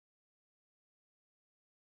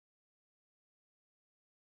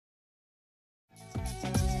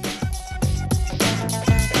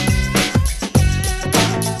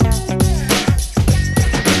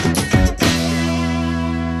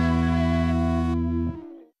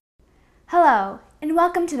Hello, and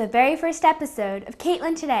welcome to the very first episode of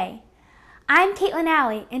Kaitlyn Today. I'm Kaitlyn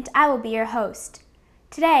Alley, and I will be your host.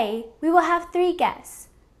 Today, we will have three guests.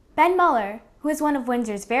 Ben Mueller, who is one of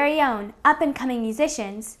Windsor's very own up-and-coming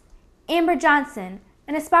musicians, Amber Johnson,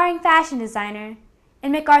 an aspiring fashion designer,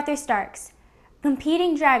 and MacArthur Starks, a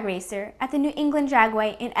competing drag racer at the New England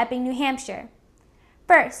Dragway in Epping, New Hampshire.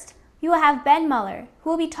 First, we will have Ben Mueller,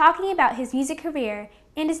 who will be talking about his music career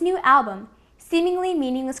and his new album, Seemingly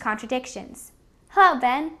Meaningless Contradictions. Hello,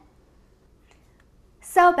 Ben.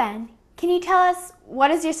 So, Ben, can you tell us what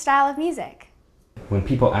is your style of music? When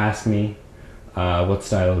people ask me what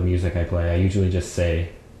style of music I play, I usually just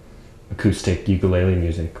say acoustic ukulele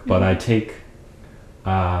music, but I take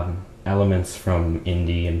elements from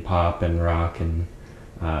indie and pop and rock and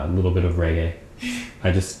a little bit of reggae.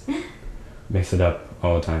 I just mix it up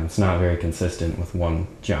all the time. It's not very consistent with one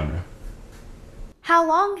genre. How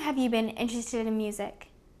long have you been interested in music?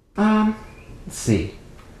 Let's see.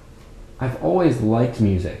 I've always liked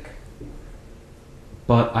music,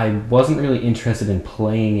 but I wasn't really interested in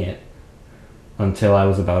playing it until I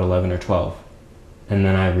was about 11 or 12. And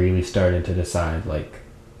then I really started to decide, like,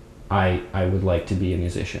 I would like to be a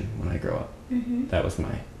musician when I grow up. Mm-hmm. That was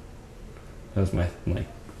my, like,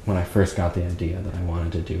 when I first got the idea that I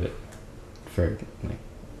wanted to do it for, like,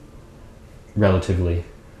 relatively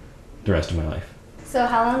the rest of my life. So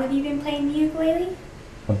how long have you been playing the ukulele?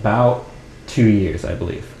 About 2 years, I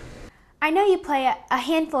believe. I know you play a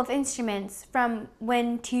handful of instruments, from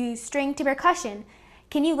wind to string to percussion.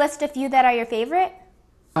 Can you list a few that are your favorite?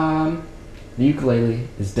 The ukulele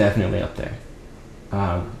is definitely up there.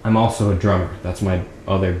 I'm also a drummer. That's my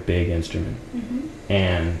other big instrument. Mm-hmm.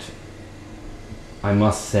 And I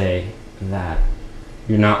must say that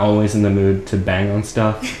you're not always in the mood to bang on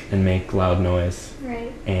stuff and make loud noise.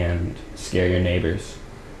 Right. And scare your neighbors.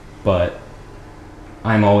 But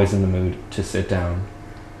I'm always in the mood to sit down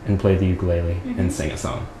and play the ukulele and sing a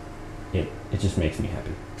song. It just makes me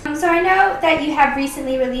happy. So I know that you have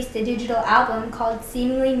recently released a digital album called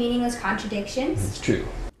Seemingly Meaningless Contradictions. It's true.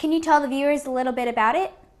 Can you tell the viewers a little bit about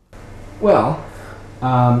it? Well,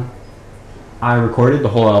 I recorded the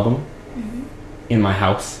whole album in my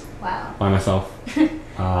house. Wow. By myself.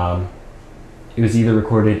 It was either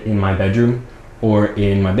recorded in my bedroom or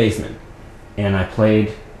in my basement. And I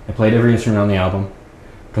played every instrument on the album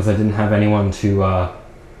because I didn't have anyone to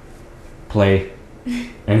play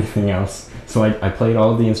anything else. So I played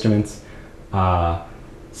all of the instruments,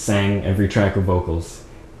 sang every track of vocals,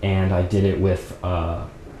 and I did it with a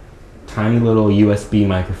tiny little USB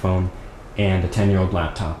microphone and a 10-year-old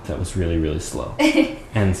laptop that was really, really slow.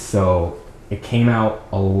 And so it came out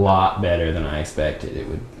a lot better than I expected it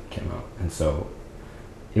would come out. And so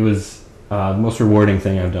it was the most rewarding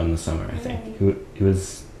thing I've done this summer, I think. It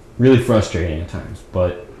was really frustrating at times,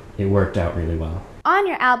 but it worked out really well. On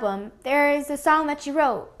your album, there is a song that you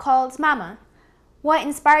wrote called Mama. What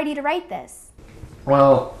inspired you to write this?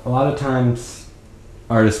 Well, a lot of times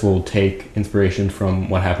artists will take inspiration from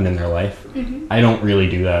what happened in their life. I don't really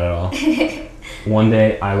do that at all. One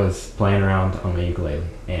day I was playing around on my ukulele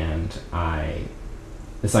and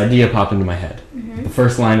this idea popped into my head. The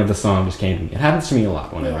first line of the song just came to me. It happens to me a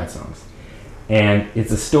lot when I write songs. And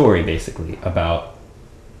it's a story basically about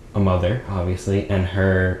a mother, obviously, and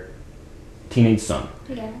her teenage son.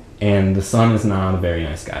 Yeah. And the son is not a very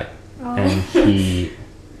nice guy. Oh. And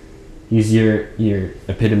he's your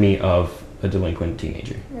epitome of a delinquent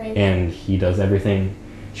teenager. Right. And he does everything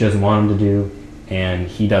she doesn't want him to do, and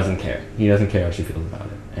he doesn't care. He doesn't care how she feels about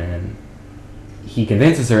it. And he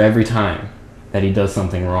convinces her every time that he does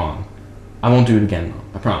something wrong. I won't do it again, Mom,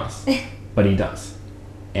 I promise. But he does.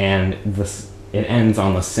 And it ends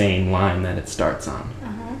on the same line that it starts on.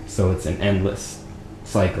 So it's an endless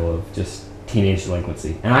cycle of just teenage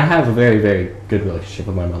delinquency. And I have a very, very good relationship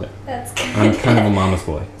with my mother. That's good. I'm kind of a mama's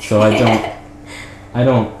boy. So it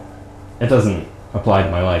doesn't apply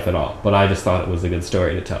to my life at all. But I just thought it was a good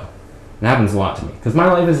story to tell. It happens a lot to me. Because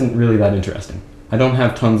my life isn't really that interesting. I don't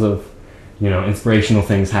have tons of, inspirational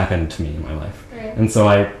things happen to me in my life. Right. And so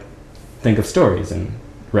I think of stories and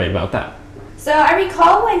write about that. So I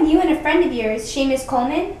recall when you and a friend of yours, Seamus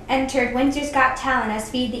Coleman, entered Windsor's Got Talent as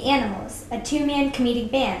Feed the Animals, a two-man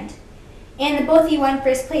comedic band. And the both of you won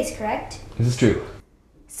first place, correct? This is true.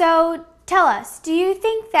 So tell us, do you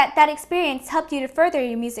think that experience helped you to further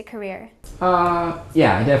your music career?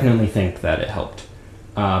 Yeah, I definitely think that it helped.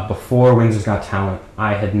 Before Windsor's Got Talent,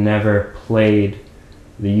 I had never played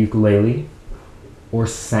the ukulele or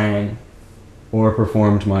sang or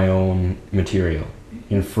performed my own material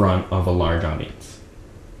in front of a large audience.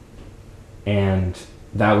 And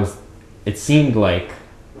it seemed like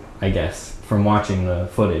I guess, from watching the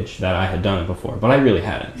footage that I had done it before, but I really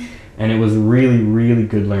hadn't. And it was a really, really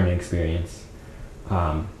good learning experience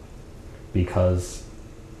because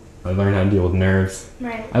I learned how to deal with nerves.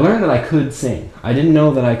 Right. I learned that I could sing. I didn't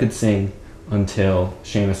know that I could sing until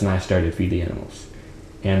Seamus and I started Feed the Animals.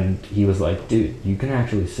 And he was like, dude, you can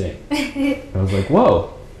actually sing. I was like,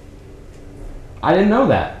 whoa. I didn't know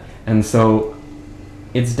that. And so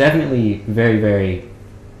it's definitely very, very,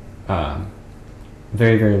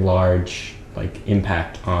 very, very large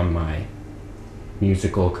impact on my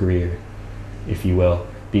musical career, if you will,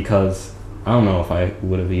 because I don't know if I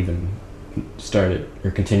would have even started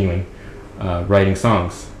or continuing writing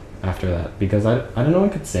songs after that, because I didn't know I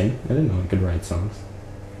could sing. I didn't know I could write songs.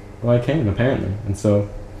 Well, I can, apparently. And so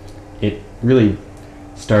it really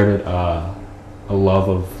started a love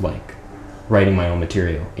of writing my own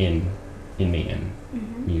material in me and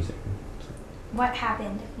music. What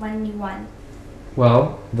happened when you won?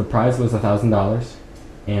 Well, the prize was $1,000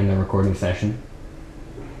 and the recording session.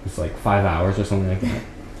 It's 5 hours or something like that.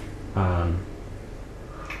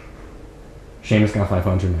 Seamus got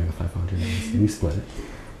 500 and I got 500. We split it.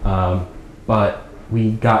 But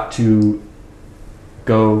we got to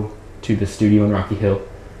go to the studio in Rocky Hill,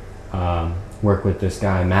 work with this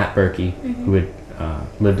guy, Matt Berkey, who had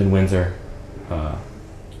lived in Windsor,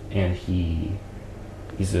 and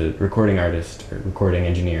he's a recording artist, or recording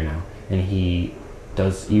engineer now, and he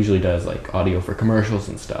usually does audio for commercials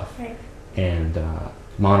and stuff, right. And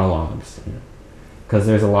monologues, because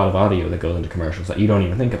there's a lot of audio that goes into commercials that you don't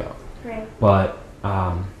even think about. Right. But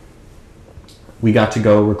we got to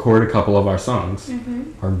go record a couple of our songs,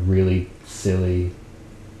 our really silly,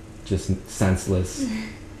 just senseless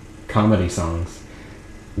comedy songs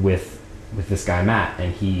with this guy Matt,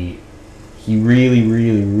 and he really,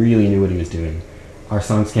 really, really knew what he was doing. Our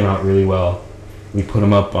songs came out really well. We put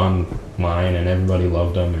them up online, and everybody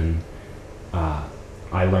loved them, and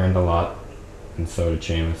I learned a lot, and so did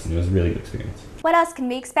Seamus, and it was a really good experience. What else can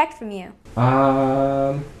we expect from you?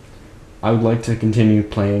 I would like to continue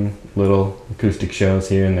playing little acoustic shows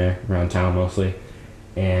here and there around town mostly,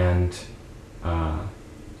 and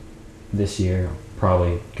this year I'm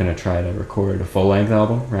probably gonna try to record a full-length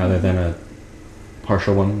album rather than a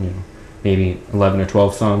partial one. Maybe 11 or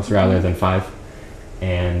 12 songs rather than 5,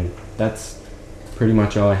 and that's pretty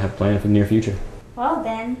much all I have planned for the near future. Well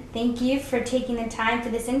then, thank you for taking the time for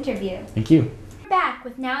this interview. Thank you. We're back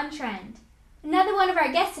with Now in Trend. Another one of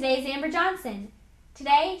our guests today is Amber Johnson.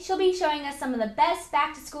 Today, she'll be showing us some of the best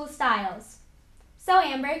back-to-school styles. So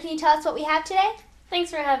Amber, can you tell us what we have today?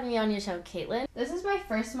 Thanks for having me on your show, Kaitlyn. This is my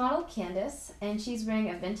first model, Candace, and she's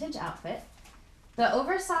wearing a vintage outfit. The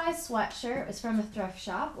oversized sweatshirt is from a thrift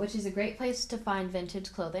shop, which is a great place to find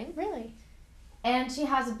vintage clothing. Really? And she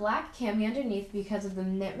has a black cami underneath because of the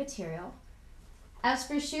knit material. As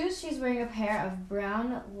for shoes, she's wearing a pair of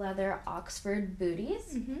brown leather Oxford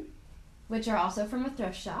booties, which are also from a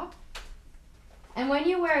thrift shop. And when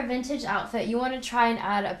you wear a vintage outfit, you want to try and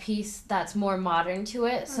add a piece that's more modern to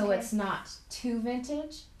it, so it's not too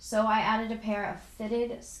vintage. So I added a pair of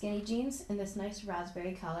fitted skinny jeans in this nice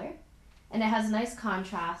raspberry color. And it has a nice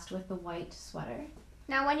contrast with the white sweater.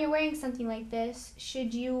 Now, when you're wearing something like this,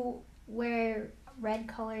 should you wear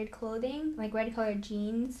red-colored clothing, like red-colored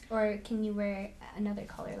jeans, or can you wear another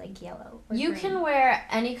color, like yellow or You green? can wear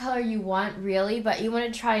any color you want, really, but you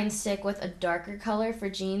want to try and stick with a darker color for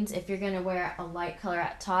jeans if you're going to wear a light color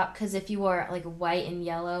at top, because if you wore white and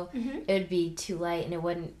yellow, it would be too light and it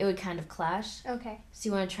would kind of clash. Okay. So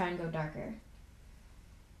you want to try and go darker.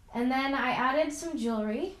 And then I added some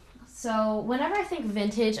jewelry. So whenever I think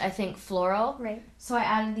vintage, I think floral. Right. So I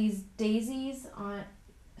added these daisies on.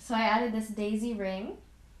 So I added this daisy ring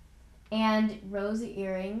and rose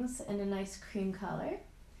earrings in a nice cream color.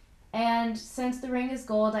 And since the ring is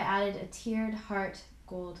gold, I added a tiered heart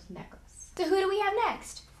gold necklace. So who do we have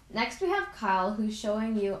next? Next we have Kyle, who's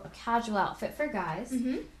showing you a casual outfit for guys.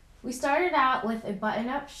 We started out with a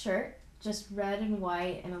button-up shirt, just red and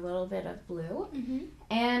white and a little bit of blue.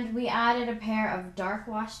 And we added a pair of dark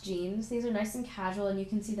wash jeans. These are nice and casual, and you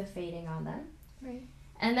can see the fading on them. Right.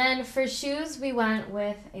 And then for shoes, we went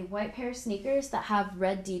with a white pair of sneakers that have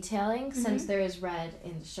red detailing, since there is red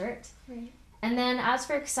in the shirt. Right. And then as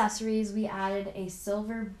for accessories, we added a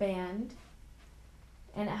silver band,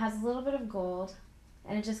 and it has a little bit of gold,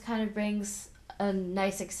 and it just kind of brings a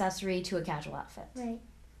nice accessory to a casual outfit. Right.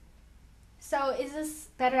 So is this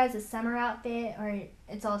better as a summer outfit, or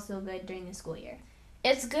it's also good during the school year?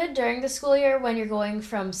 It's good during the school year when you're going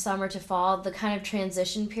from summer to fall, the kind of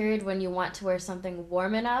transition period when you want to wear something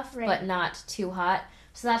warm enough, but not too hot.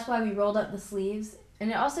 So that's why we rolled up the sleeves, and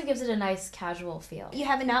it also gives it a nice casual feel. You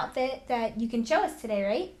have an outfit that you can show us today,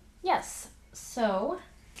 right? Yes. So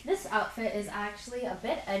this outfit is actually a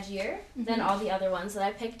bit edgier than all the other ones that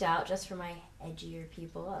I picked out, just for my edgier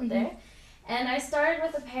people out there. And I started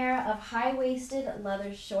with a pair of high-waisted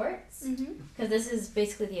leather shorts, because this is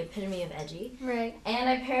basically the epitome of edgy. Right. And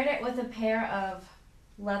I paired it with a pair of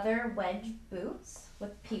leather wedge boots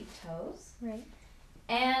with peep toes. Right.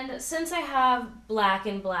 And since I have black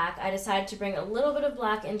and black, I decided to bring a little bit of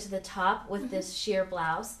black into the top with this sheer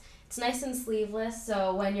blouse. It's nice and sleeveless,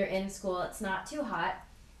 so when you're in school, it's not too hot.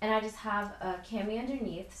 And I just have a cami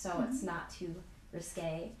underneath, so it's not too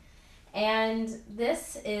risque. And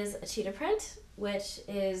this is a cheetah print, which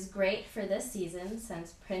is great for this season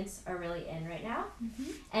since prints are really in right now.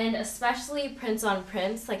 And especially prints on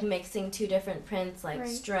prints, like mixing two different prints like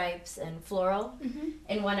stripes and floral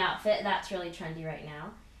in one outfit. That's really trendy right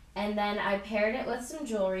now. And then I paired it with some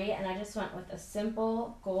jewelry, and I just went with a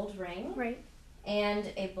simple gold ring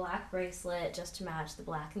and a black bracelet just to match the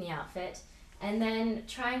black in the outfit. And then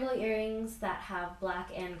triangle earrings that have black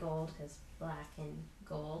and gold, because black and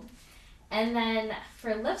gold. And then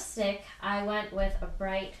for lipstick, I went with a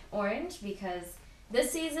bright orange because this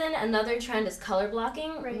season another trend is color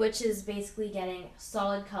blocking, which is basically getting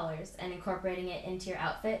solid colors and incorporating it into your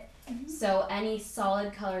outfit. So any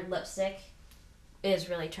solid colored lipstick is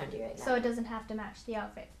really trendy right now. So it doesn't have to match the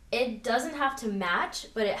outfit. It doesn't have to match,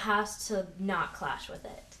 but it has to not clash with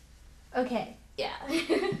it. Okay. Yeah.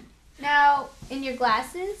 Now, in your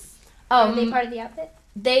glasses, are they part of the outfit?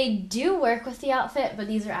 They do work with the outfit, but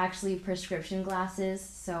these are actually prescription glasses,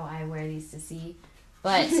 so I wear these to see.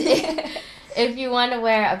 But if you want to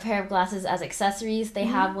wear a pair of glasses as accessories, they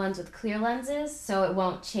have ones with clear lenses, so it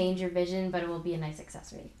won't change your vision, but it will be a nice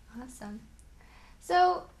accessory. Awesome.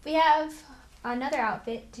 So we have another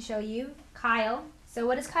outfit to show you, Kyle. So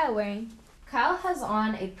what is Kyle wearing? Kyle has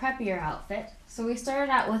on a preppier outfit, so we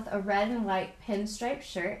started out with a red and white pinstripe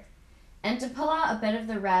shirt. And to pull out a bit of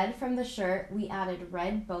the red from the shirt, we added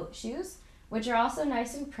red boat shoes, which are also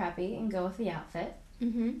nice and preppy and go with the outfit.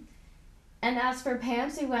 And as for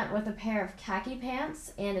pants, we went with a pair of khaki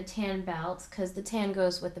pants and a tan belt, because the tan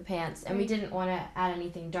goes with the pants, and we didn't want to add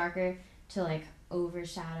anything darker to like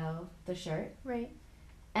overshadow the shirt. Right.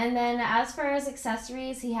 And then as for his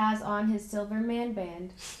accessories, he has on his silver man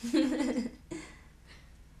band.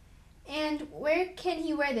 And where can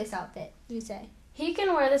he wear this outfit, you say? He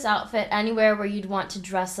can wear this outfit anywhere where you'd want to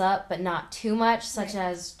dress up, but not too much, such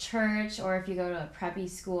as church, or if you go to a preppy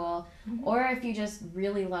school, or if you just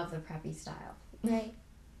really love the preppy style. Right.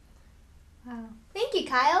 Wow. Thank you,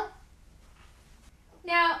 Kyle.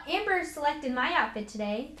 Now, Amber selected my outfit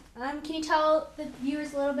today. Can you tell the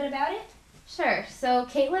viewers a little bit about it? Sure. So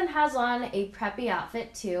Kaitlyn has on a preppy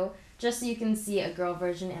outfit too, just so you can see a girl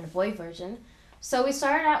version and a boy version. So we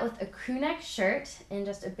started out with a crew neck shirt in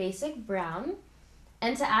just a basic brown.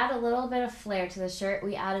 And to add a little bit of flair to the shirt,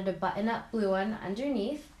 we added a button-up blue one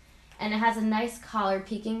underneath. And it has a nice collar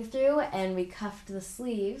peeking through, and we cuffed the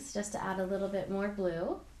sleeves just to add a little bit more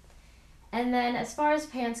blue. And then as far as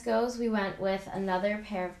pants goes, we went with another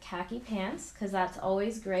pair of khaki pants, because that's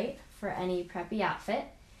always great for any preppy outfit.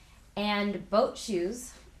 And boat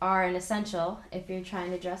shoes are an essential if you're trying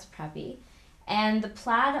to dress preppy. And the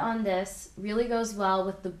plaid on this really goes well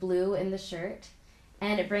with the blue in the shirt,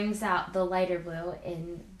 and it brings out the lighter blue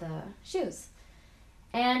in the shoes.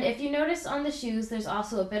 And if you notice on the shoes, there's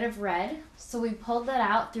also a bit of red, so we pulled that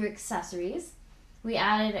out through accessories. We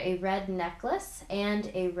added a red necklace and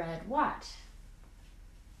a red watch.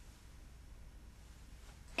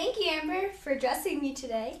 Thank you, Amber, for dressing me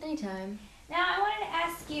today. Anytime. Now, I wanted to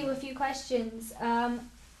ask you a few questions.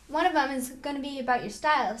 One of them is going to be about your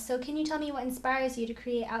style. So can you tell me what inspires you to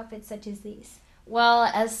create outfits such as these? Well,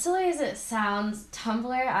 as silly as it sounds,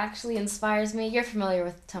 Tumblr actually inspires me. You're familiar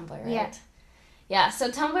with Tumblr, right? Yeah. Yeah,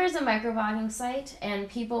 so Tumblr is a microblogging site, and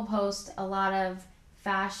people post a lot of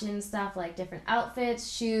fashion stuff like different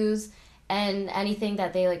outfits, shoes, and anything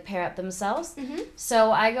that they like pair up themselves.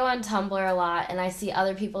 So I go on Tumblr a lot, and I see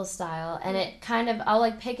other people's style, and it kind of, I'll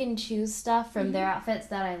like pick and choose stuff from their outfits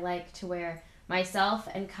that I like to wear myself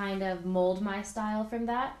and kind of mold my style from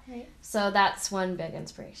that. Right. So that's one big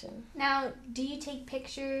inspiration. Now, do you take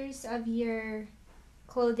pictures of your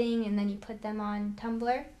clothing and then you put them on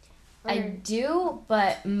Tumblr? I do,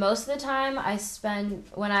 but most of the time I spend,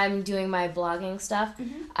 when I'm doing my blogging stuff,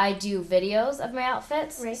 I do videos of my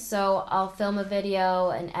outfits. Right. So I'll film a video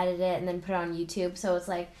and edit it and then put it on YouTube. So it's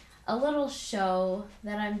like a little show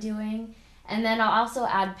that I'm doing. And then I'll also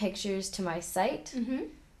add pictures to my site.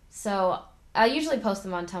 So I usually post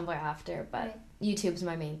them on Tumblr after, but YouTube's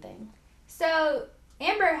my main thing. So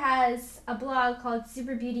Amber has a blog called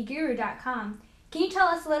superbeautyguru.com. Can you tell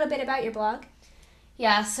us a little bit about your blog?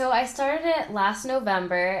 Yeah, so I started it last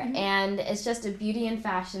November, and it's just a beauty and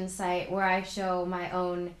fashion site where I show my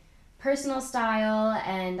own personal style,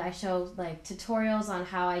 and I show like tutorials on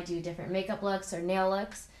how I do different makeup looks or nail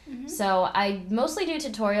looks. So I mostly do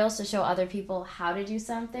tutorials to show other people how to do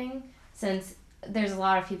something, since there's a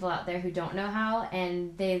lot of people out there who don't know how,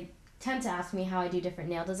 and they tend to ask me how I do different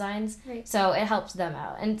nail designs. Right. So it helps them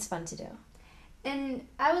out, and it's fun to do. And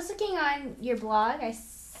I was looking on your blog. I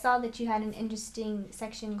saw that you had an interesting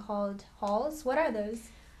section called hauls. What are those?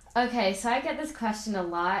 Okay, so I get this question a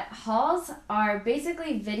lot. Hauls are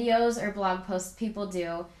basically videos or blog posts people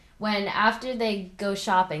do when after they go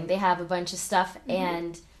shopping, they have a bunch of stuff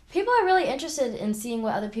and people are really interested in seeing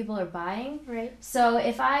what other people are buying. Right. So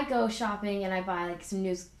if I go shopping and I buy like some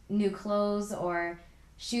new clothes or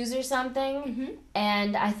shoes or something,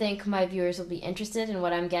 and I think my viewers will be interested in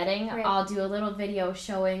what I'm getting, I'll do a little video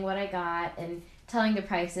showing what I got and telling the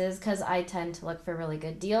prices, because I tend to look for really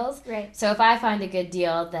good deals. Right. So if I find a good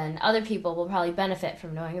deal, then other people will probably benefit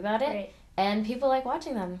from knowing about it. Right. And people like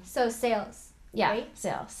watching them. So sales. Yeah, right?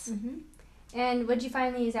 Sales. And would you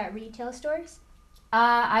find these at retail stores?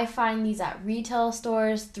 I find these at retail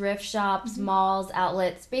stores, thrift shops, malls,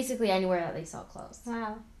 outlets, basically anywhere that they sell clothes.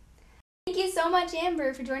 Wow. Thank you so much,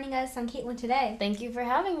 Amber, for joining us on Kaitlyn Today. Thank you for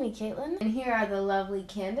having me, Kaitlyn. And here are the lovely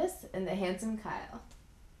Candace and the handsome Kyle.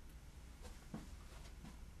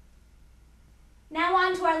 Now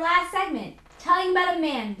on to our last segment, telling about a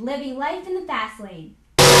man living life in the fast lane.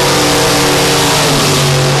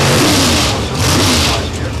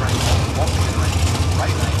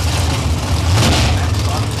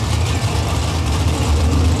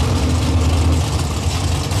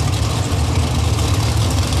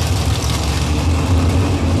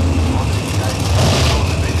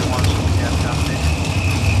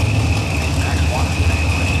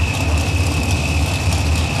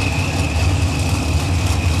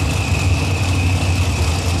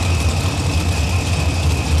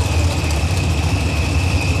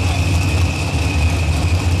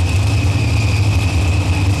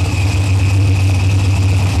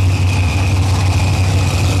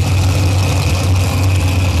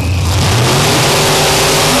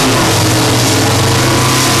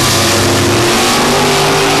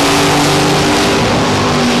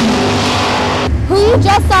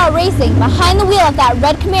 Just saw racing behind the wheel of that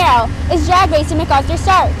red Camaro is drag racer MacArthur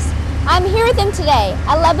Starks. I'm here with him today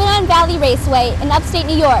at Lebanon Valley Raceway in upstate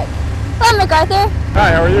New York. Hello, MacArthur.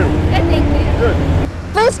 Hi, how are you? Good, thank you. Good.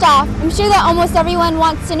 First off, I'm sure that almost everyone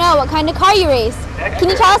wants to know what kind of car you race. Can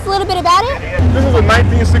you tell us a little bit about it? This is a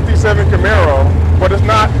 1967 Camaro, but it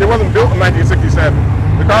wasn't built in 1967.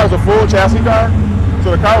 The car is a full chassis car,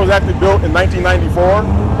 so the car was actually built in 1994,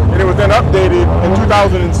 and it was then updated in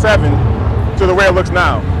 2007 to the way it looks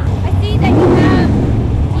now. I see that you have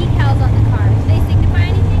decals on the car. Do they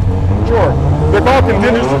signify anything? Sure. They're called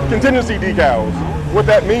contingency decals. What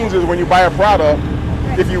that means is when you buy a product,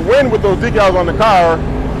 if you win with those decals on the car,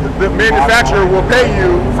 the manufacturer will pay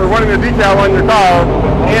you for running the decal on your car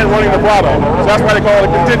and running the product. So that's why they call it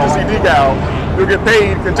a contingency decal. You'll get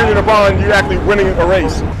paid contingent upon you actually winning a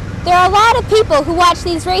race. There are a lot of people who watch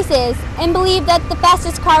these races and believe that the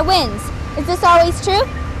fastest car wins. Is this always true?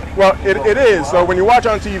 Well, it is. So when you watch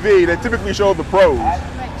on TV, they typically show the pros.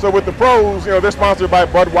 So with the pros, they're sponsored by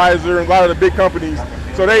Budweiser and a lot of the big companies.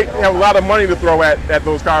 So they have a lot of money to throw at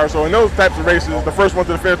those cars. So in those types of races, the first one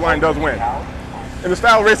to the finish line does win. In the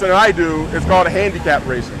style of racing that I do, it's called a handicap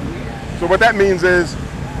racing. So what that means is,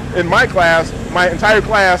 in my class, my entire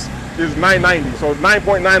class is 990. So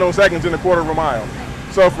 9.90 seconds in a quarter of a mile.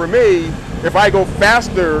 So for me, if I go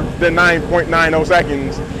faster than 9.90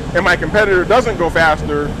 seconds and my competitor doesn't go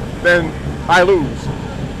faster, then I lose.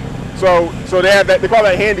 So they have that, they call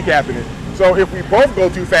that handicapping it. So if we both go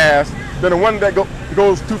too fast, then the one that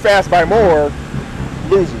goes too fast by more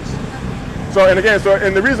loses. So and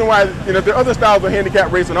the reason why, there are other styles of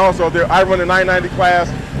handicap racing also. I run a 990 class,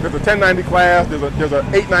 there's a 1090 class, there's a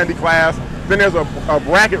 890 class, then there's a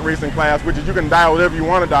bracket racing class, which is you can dial whatever you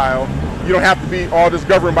want to dial. You don't have to be all just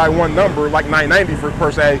governed by one number like 990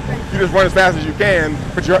 per se. You just run as fast as you can,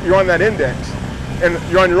 but you're on that index, and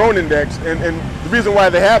you're on your own index. And the reason why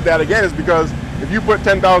they have that again is because if you put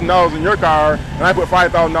 $10,000 in your car and I put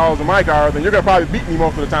 $5,000 in my car, then you're gonna probably beat me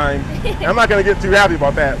most of the time. And I'm not gonna get too happy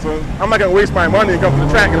about that. So I'm not gonna waste my money and come to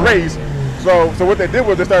the track and race. So what they did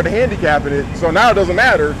was they started handicapping it. So now it doesn't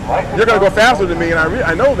matter. You're gonna go faster than me, and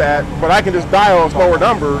I know that, but I can just dial a slower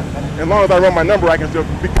number. As long as I run my number, I can still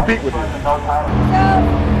compete with you. So,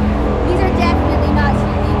 these are definitely not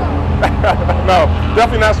street legal. No,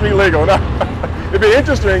 definitely not street legal. No. It'd be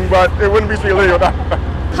interesting, but it wouldn't be street legal. No.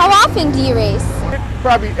 How often do you race?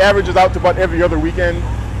 probably averages out to about every other weekend.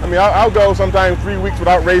 I mean, I'll go sometimes 3 weeks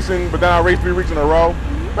without racing, but then I'll race 3 weeks in a row.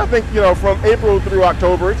 But I think, from April through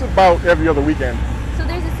October, it's about every other weekend. So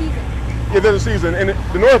there's a season. Yeah, there's a season. And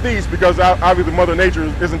the Northeast, because obviously Mother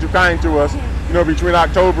Nature isn't too kind to us, between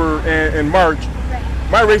October and March,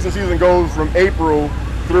 my racing season goes from April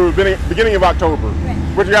through beginning of October.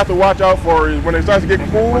 What you have to watch out for is when it starts to get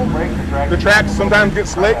cool, the tracks sometimes get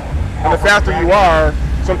slick, and the faster you are,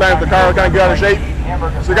 sometimes the car will kind of get out of shape.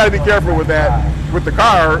 So you got to be careful with that, with the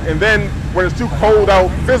car. And then when it's too cold out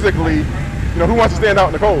physically, who wants to stand out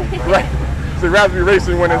in the cold, right? So you'd rather be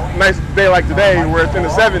racing when it's a nice day like today, where it's in the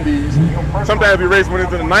 70s. Sometimes we race when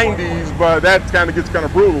it's in the 90s, but that kind of gets kind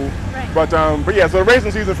of brutal. But yeah, so the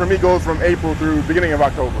racing season for me goes from April through beginning of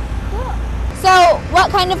October. Cool. So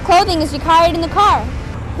what kind of clothing is required in the car?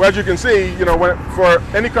 Well, as you can see, for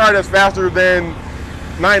any car that's faster than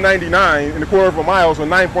 9.99 in a quarter of a mile, so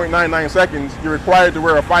 9.99 seconds, you're required to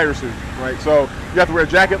wear a fire suit, right? So you have to wear a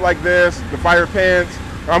jacket like this, the fire pants.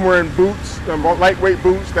 I'm wearing boots, lightweight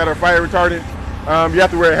boots that are fire retardant. You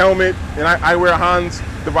have to wear a helmet, and I wear a Hans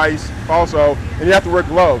device also, and you have to wear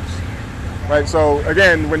gloves, right? So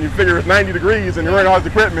again, when you figure it's 90 degrees and you're wearing all this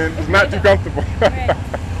equipment, it's not too comfortable.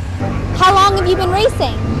 How long have you been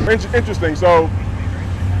racing? Interesting. So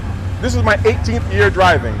this is my 18th year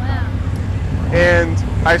driving. Wow. And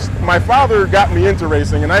my father got me into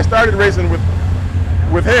racing, and I started racing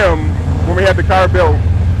with him when we had the car built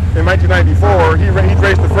in 1994. He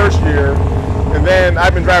raced the first year, and then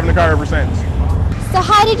I've been driving the car ever since. So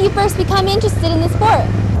how did you first become interested in the sport?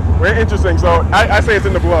 Well, interesting. So I say it's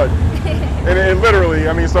in the blood, and it literally.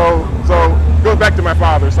 I mean, so it goes back to my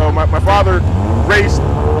father. So my father raced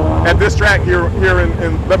at this track here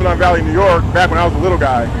in Lebanon Valley, New York, back when I was a little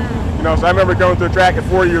guy. So I remember going to a track at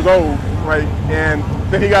 4 years old, right? And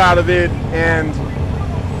then he got out of it, and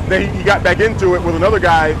then he got back into it with another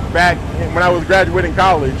guy back when I was graduating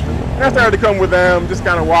college. And I started to come with them, just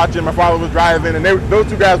kind of watching. My father was driving, and those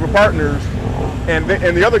two guys were partners. And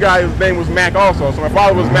the other guy's name was Mac also. So my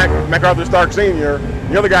father was MacArthur Stark Sr.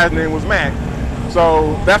 The other guy's name was Mac.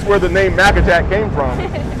 So that's where the name Mac Attack came from.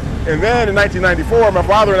 And then in 1994, my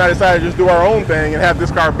father and I decided to just do our own thing and have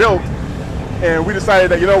this car built. And we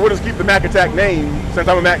decided that, we'll just keep the Mac Attack name, since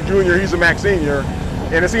I'm a Mac Jr., he's a Mac Sr.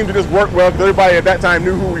 And it seemed to just work well because everybody at that time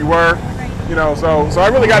knew who we were. So I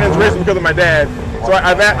really got into racing because of my dad. So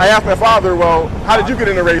I asked my father, well, how did you get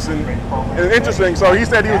into racing? And it's interesting, so he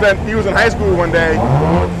said he was in high school one day,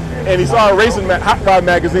 and he saw a racing hot rod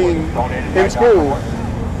magazine in school.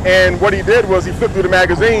 And what he did was he flipped through the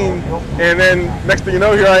magazine, and then next thing you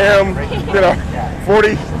know, here I am, 40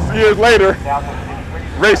 years later,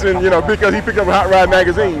 racing, because he picked up a hot rod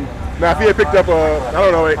magazine. Now, if he had picked up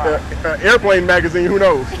an airplane magazine, who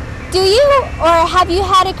knows? Do you or have you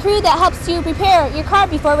had a crew that helps you prepare your car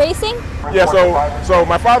before racing? Yeah, so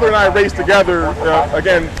my father and I raced together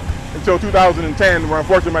again until 2010, where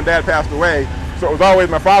unfortunately my dad passed away. So it was always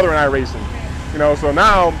my father and I racing. So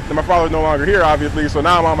now my father's no longer here, obviously. So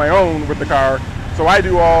now I'm on my own with the car. So I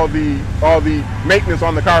do all the maintenance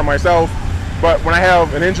on the car myself. But when I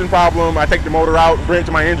have an engine problem, I take the motor out, bring it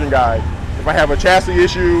to my engine guy. If I have a chassis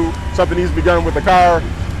issue, something needs to be done with the car,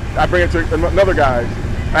 I bring it to another guy.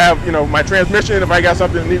 I have, my transmission. If I got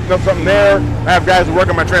something there, I have guys who work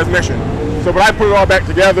on my transmission. But I put it all back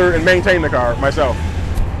together and maintain the car myself.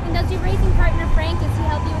 And does your racing partner Frank, does he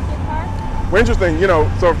help you with your car? Well, interesting,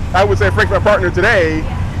 so I would say Frank's my partner today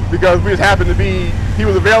because we just happened to be, he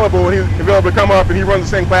was available and he was available to come up, and he runs the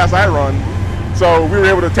same class I run. So we were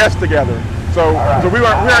able to test together. So we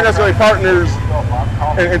aren't necessarily partners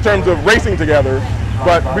in terms of racing together,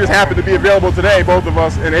 but we just happened to be available today, both of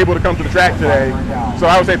us, and able to come to the track today. So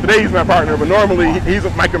I would say today he's my partner, but normally he's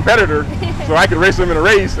my competitor, so I could race him in a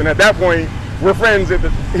race, and at that point, we're friends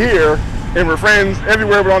here, and we're friends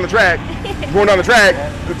everywhere but on the track. Going down the track,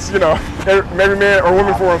 it's, every man or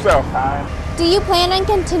woman for himself. Do you plan on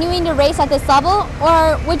continuing to race at this level,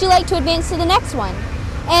 or would you like to advance to the next one?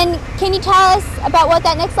 And can you tell us about what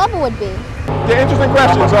that next level would be? Yeah, interesting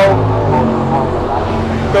question. So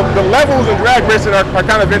the levels in drag racing are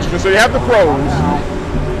kind of interesting. So you have the pros,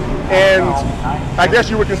 and I guess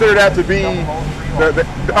you would consider that to be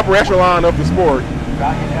the upper echelon of the sport.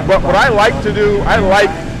 But what I like to do, I like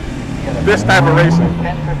this type of racing.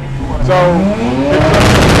 So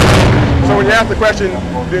when you ask the question,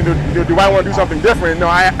 do I want to do something different? No,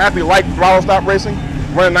 I actually like throttle stop racing,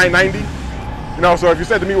 running 990. So if you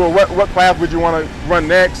said to me, well, what class would you want to run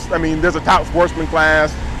next? I mean, there's a top sportsman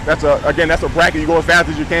class. That's a bracket. You go as fast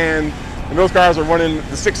as you can, and those cars are running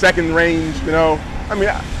the 6-second range.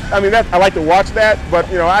 I like to watch that, but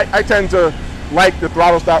I tend to like the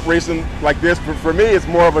throttle stop racing like this. For me, it's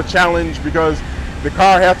more of a challenge because the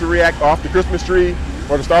car has to react off the Christmas tree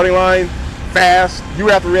or the starting line fast. You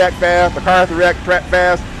have to react fast. The car has to react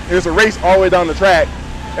fast. And it's a race all the way down the track,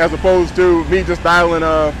 as opposed to me just dialing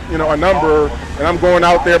a number and I'm going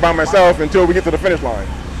out there by myself until we get to the finish line.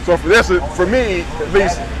 So for this, for me at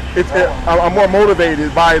least, I'm more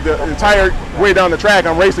motivated by the entire way down the track.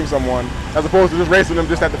 I'm racing someone as opposed to just racing them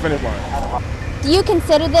just at the finish line. Do you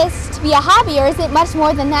consider this to be a hobby, or is it much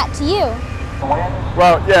more than that to you?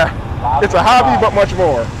 Well, yeah, it's a hobby, but much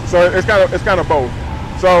more. So it's kind of both.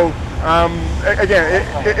 So again,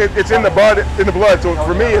 it's in the blood. So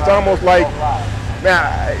for me, it's almost like,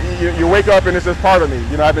 man, you wake up and it's just part of me.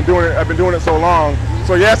 I've been doing it so long.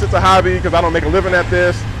 So yes, it's a hobby because I don't make a living at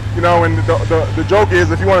this. And the joke is,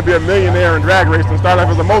 if you want to be a millionaire in drag racing, start off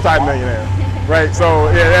as a multi-millionaire, right? So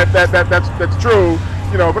yeah, that's true.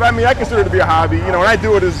 But I mean, I consider it to be a hobby. And I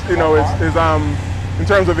do it as in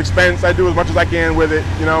terms of expense, I do as much as I can with it.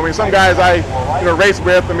 I mean, some guys I race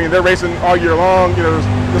with, I mean, they're racing all year long.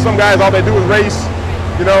 There's some guys all they do is race.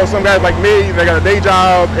 Some guys like me, they got a day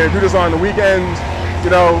job and do this on the weekends.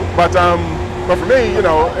 But for me,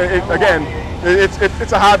 again,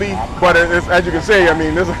 it's a hobby, but as you can see, I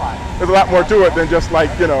mean, there's a lot more to it than just like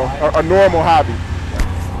a normal hobby.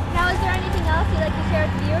 Now, is there anything else you'd like to share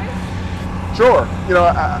with the viewers? Sure.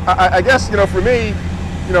 I guess for me,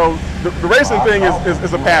 the racing thing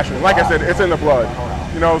is a passion. Like I said, it's in the blood.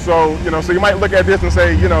 So you might look at this and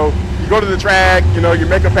say, you go to the track, you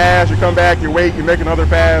make a pass, you come back, you wait, you make another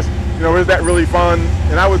pass. Is that really fun?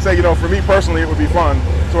 And I would say, for me personally, it would be fun.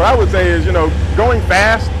 So what I would say is, going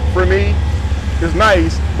fast for me is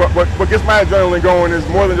nice, but what gets my adrenaline going is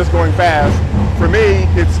more than just going fast. For me,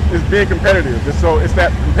 it's being competitive. It's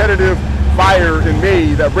that competitive fire in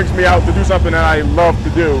me that brings me out to do something that I love to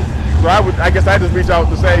do. So I guess I just reach out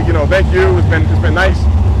to say, thank you. It's been nice,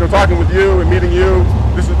 talking with you and meeting you.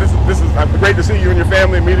 This is great to see you and your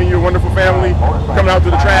family, meeting your wonderful family, coming out to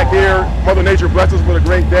the track here. Mother Nature blessed us with a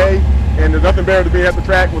great day, and there's nothing better to be at the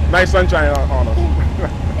track with nice sunshine on us.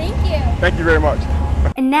 Thank you. Thank you very much.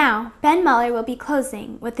 And now, Ben Mueller will be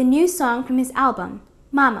closing with a new song from his album,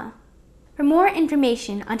 Mama. For more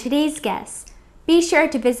information on today's guests, be sure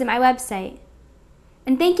to visit my website.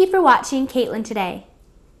 And thank you for watching Kaitlyn Today.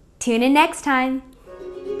 Tune in next time.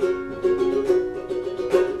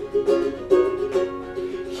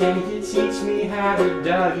 Can you teach me how to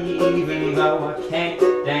Dougie even though I can't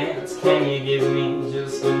dance? Can you give me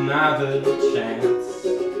just another chance?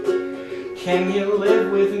 Can you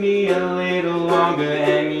live with me a little longer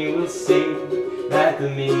and you will see that the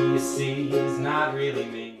me you see is not really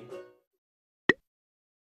me?